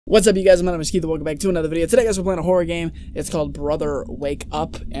What's up, you guys? My name is Keith. Welcome back to another video. Today, guys, we're playing a horror game. It's called Brother Wake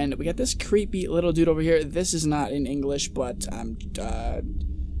Up, and we got this creepy little dude over here. This is not in English, but I'm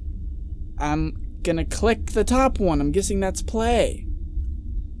gonna click the top one. I'm guessing that's play.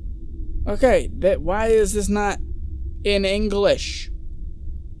 Okay, why is this not in English?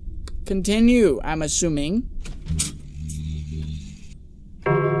 Continue, I'm assuming.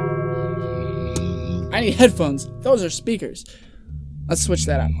 I need headphones. Those are speakers. Let's switch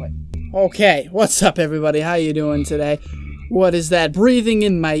that out quick. Okay, what's up, everybody? How you doing today? What is that breathing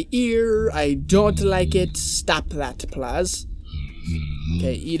in my ear? I don't like it. Stop that, please.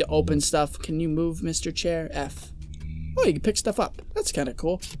 Okay, E to open stuff. Can you move, Mr. Chair? F. Oh, you can pick stuff up. That's kind of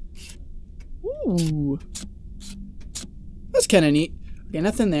cool. Ooh. That's kind of neat. Okay,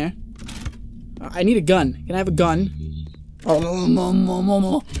 nothing there. I need a gun. Can I have a gun? I don't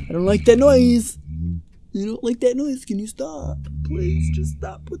like that noise. I don't like that noise. Can you stop? Please, just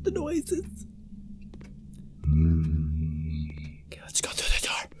stop with the noises. Okay, let's go through the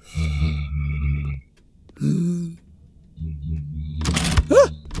door. Ah!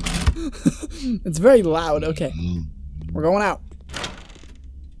 It's very loud. Okay, we're going out.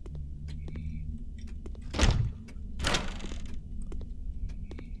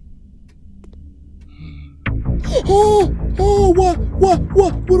 Oh, what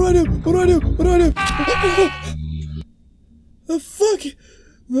do I do? What do I do? What do I do? The fuck?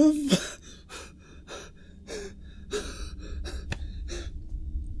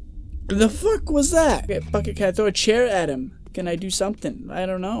 The fuck was that? Okay, bucket, can I throw a chair at him? Can I do something? I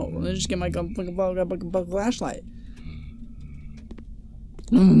don't know. Let's just get my flashlight.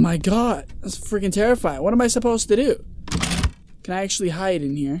 Oh my god. That's freaking terrifying. What am I supposed to do? Can I actually hide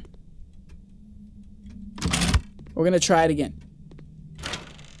in here? We're gonna try it again.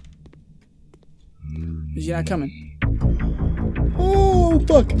 Is he not coming? Oh,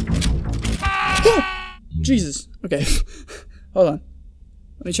 fuck. Oh, Jesus. Okay. Hold on.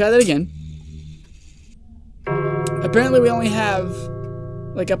 Let me try that again. Apparently we only have,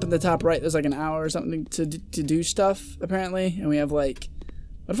 like, up in the top right, there's like an hour or something to do stuff, apparently. And we have, like,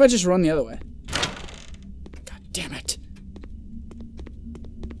 what if I just run the other way? God damn it.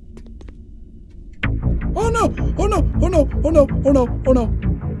 Oh no! Oh no! Oh no! Oh no! Oh no! Oh no!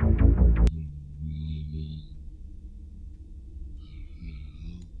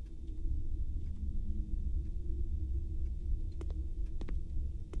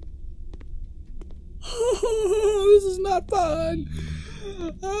 Oh, this is not fun.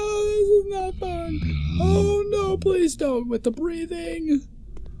 Oh, this is not fun. Oh no, please don't with the breathing.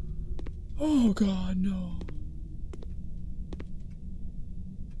 Oh god, no.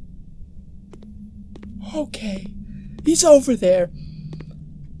 Okay, he's over there.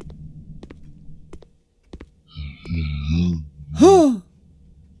 Huh?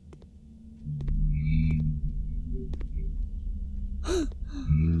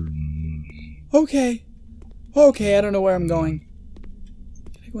 Okay. Okay, I don't know where I'm going.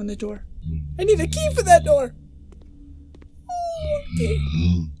 Can I go in the door? I need a key for that door. Okay.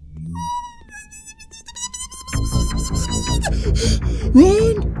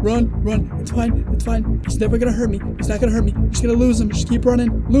 Run. It's fine. He's never gonna hurt me. He's not gonna hurt me. He's gonna lose him. Just keep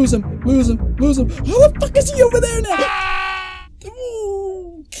running. Lose him. How the fuck is he over there now?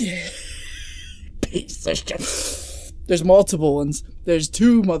 Okay. Piece of shit. There's multiple ones. There's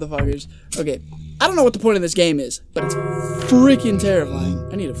two motherfuckers. Okay. I don't know what the point of this game is, but it's freaking terrifying.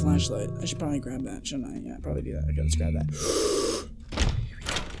 I need a flashlight. I should probably grab that, shouldn't I? Yeah, probably do that. Okay, let's grab that. Here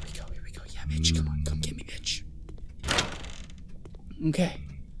we go. Yeah, bitch. Come on. Come get me, bitch. Okay.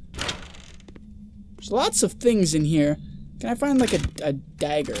 There's lots of things in here. Can I find like a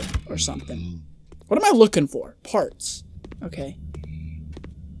dagger or something? What am I looking for? Parts. Okay.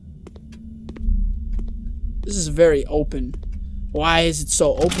 This is very open. Why is it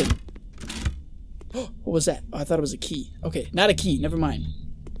so open? What was that? Oh, I thought it was a key. Okay, not a key. Never mind.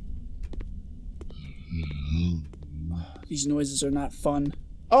 These noises are not fun.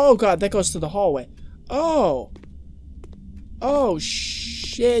 Oh god, that goes to the hallway. Oh. Oh,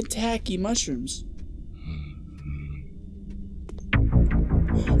 shit, tacky mushrooms.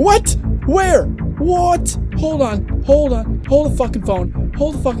 What? Where? What? Hold on. Hold the fucking phone.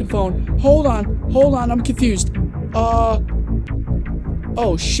 Hold on. I'm confused.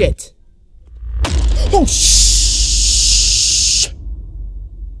 Oh, shit. Oh, shh.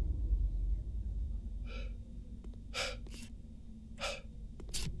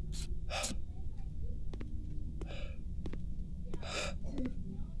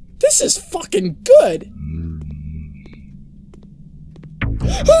 This is fucking good.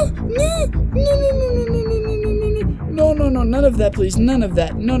 No. no, none of that, please. None of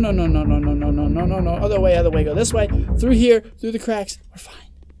that. No, no, no, no, no, no, no, no, no, no, no. Other way, go this way. Through here, through the cracks. We're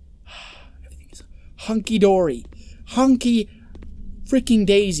fine. Everything is hunky-dory. Hunky freaking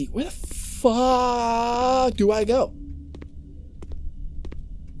daisy. Where the fuck do I go?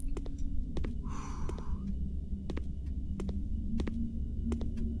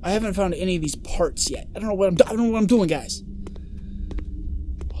 I haven't found any of these parts yet. I don't know what I'm doing, guys.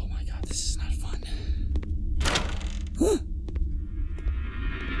 Oh my god, this is not fun. Huh.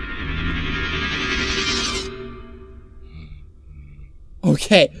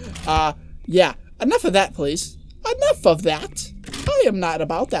 Okay. Yeah. Enough of that, please. Enough of that. I am not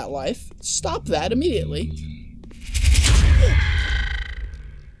about that life. Stop that immediately.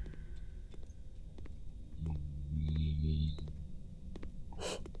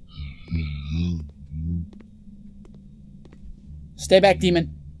 Stay back,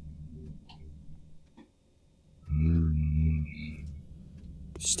 demon.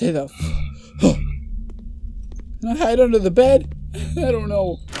 Stay the Can I hide under the bed? I don't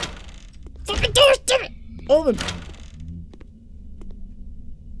know. Fucking doors, damn it! Open.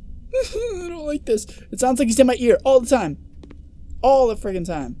 I don't like this. It sounds like he's in my ear all the time. All the friggin'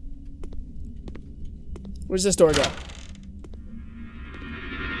 time. Where's this door go?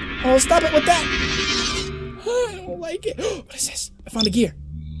 Oh, stop it with that! I don't like it. What is this? I found a gear.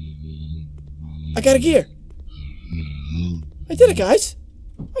 I got a gear. I did it, guys.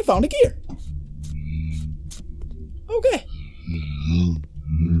 I found a gear. Okay.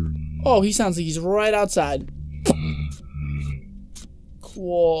 Oh, he sounds like he's right outside.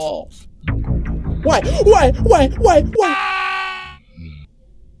 Cool. Why?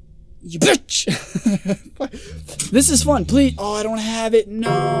 You bitch! This is fun, please. Oh, I don't have it.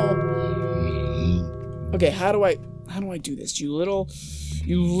 No. Okay, how do I do this? You little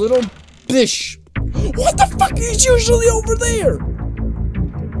bish. What the fuck? He's usually over there.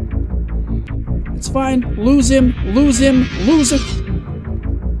 It's fine. Lose him.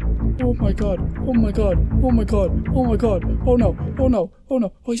 Oh my god. Oh my god. Oh my god. Oh my god. Oh no. Oh no. Oh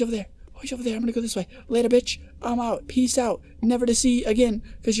no. Oh, he's over there. Oh, he's over there. I'm gonna go this way. Later, bitch. I'm out. Peace out. Never to see again,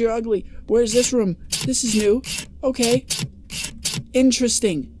 because you're ugly. Where's this room? This is new. Okay.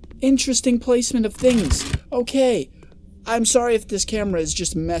 Interesting. Interesting placement of things. Okay. I'm sorry if this camera is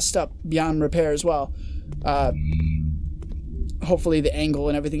just messed up beyond repair as well. Hopefully the angle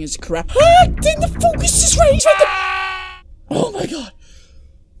and everything is correct. Ah! Dang, the focus is right. He's right there. Oh my god.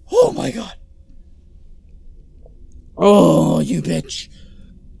 Oh my god. Oh, you bitch.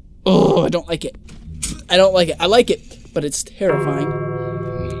 Oh, I don't like it. I don't like it. I like it, but it's terrifying.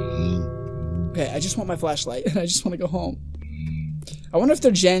 Okay, I just want my flashlight and I just want to go home. I wonder if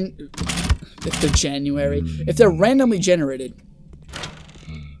they're if they're randomly generated.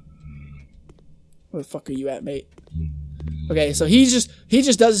 Where the fuck are you at, mate? Okay, so he just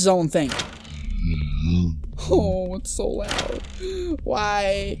does his own thing. Oh, it's so loud.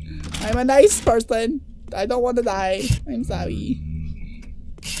 Why? I'm a nice person. I don't want to die. I'm sorry.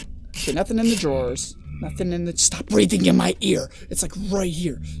 Okay, nothing in the drawers. Nothing in the... Stop breathing in my ear. It's like right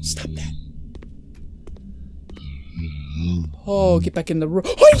here. Stop that. Oh, get back in the room.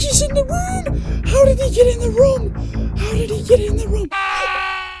 Oh, he's in the room! How did he get in the room? How did he get in the room?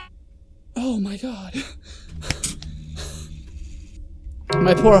 Oh my god.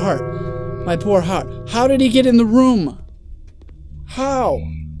 My poor heart. My poor heart. How did he get in the room? How?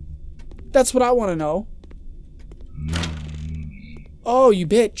 That's what I want to know. Oh, you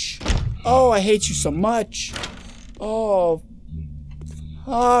bitch. Oh, I hate you so much. Oh,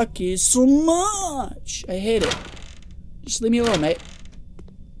 fuck you so much. I hate it. Just leave me alone, mate.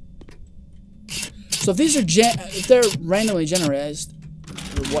 So if these are if they're randomly generated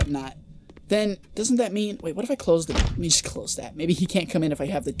or whatnot, then doesn't that mean... Wait, what if I close the... Let me just close that. Maybe he can't come in if I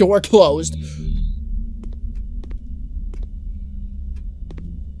have the door closed.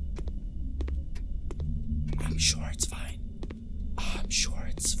 I'm sure it's fine. I'm sure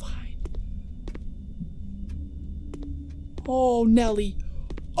it's fine. Oh, Nelly.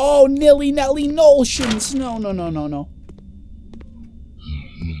 Oh, Nelly Nolshins. No.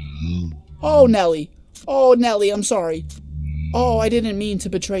 Oh, Nelly. Oh, Nelly, I'm sorry. Oh, I didn't mean to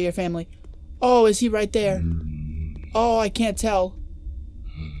betray your family. Oh, is he right there? Oh, I can't tell.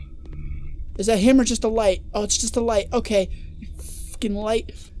 Is that him or just a light? Oh, it's just a light. Okay. You fucking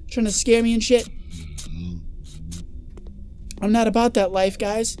light. Trying to scare me and shit. I'm not about that life,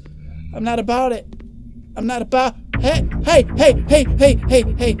 guys. I'm not about it. I'm not about... Hey. How you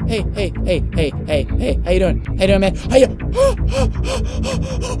doing? How you doing, man? How you...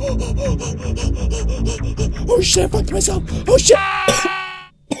 Oh, shit, I fucked myself. Oh, shit.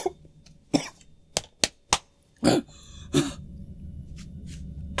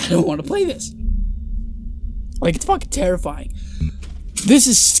 don't want to play this. Like, it's fucking terrifying. This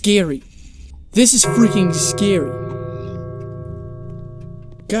is scary. This is freaking scary.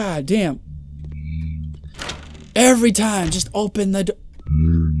 God damn. Every time, just open the door.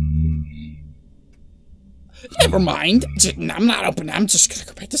 Never mind. I'm not opening. I'm just gonna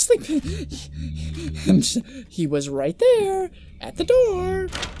go back to sleep. He was right there at the door.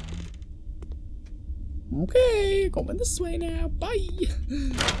 Okay, going this way now. Bye.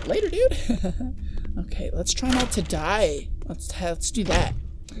 Later, dude. Okay, let's try not to die. Let's do that.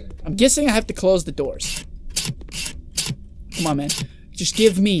 I'm guessing I have to close the doors. Come on, man. Just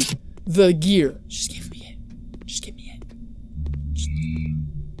give me the gear. Just give me it. Just give me it. Just...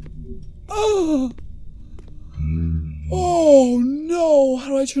 Oh! Oh no! How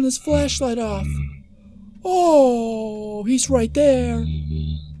do I turn this flashlight off? Oh, he's right there.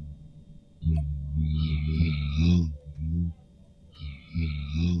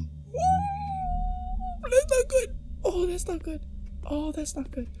 That's not good. Oh, that's not good. Oh, that's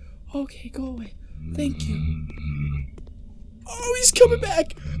not good. Okay, go away. Thank you. Oh, he's coming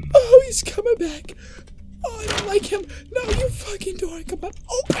back. Oh, he's coming back. Oh, I don't like him. No, you fucking door. Come on.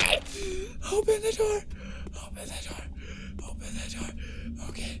 Open. Open the door. Open the door. Open the door.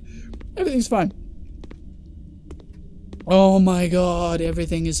 Okay. Everything's fine. Oh my god.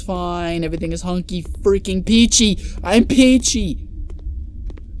 Everything is fine. Everything is hunky freaking peachy. I'm peachy.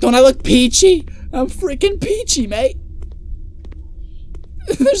 Don't I look peachy? I'm freaking peachy, mate.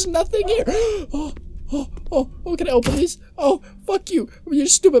 There's nothing here. Oh, can I open these? Oh, fuck you. You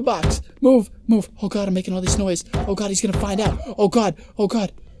stupid box. Move. Oh god, I'm making all this noise. Oh god, he's gonna find out. Oh god.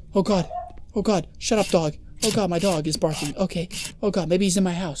 Shut up, dog. Oh god, my dog is barking. Okay. Oh god, maybe he's in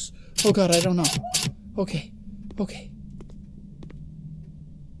my house. Oh god, I don't know. Okay.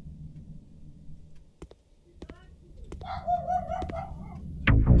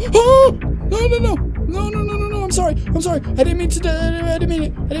 Oh! No. I'm sorry. I didn't mean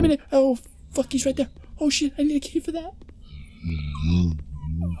it. Oh, fuck, he's right there. Oh shit, I need a key for that.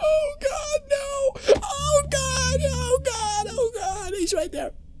 Oh god, no. Oh god. He's right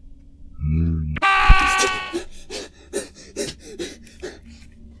there.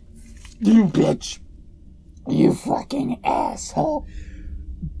 You bitch. You fucking asshole.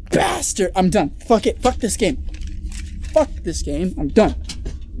 Bastard. I'm done. Fuck it. Fuck this game. I'm done.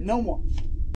 No more.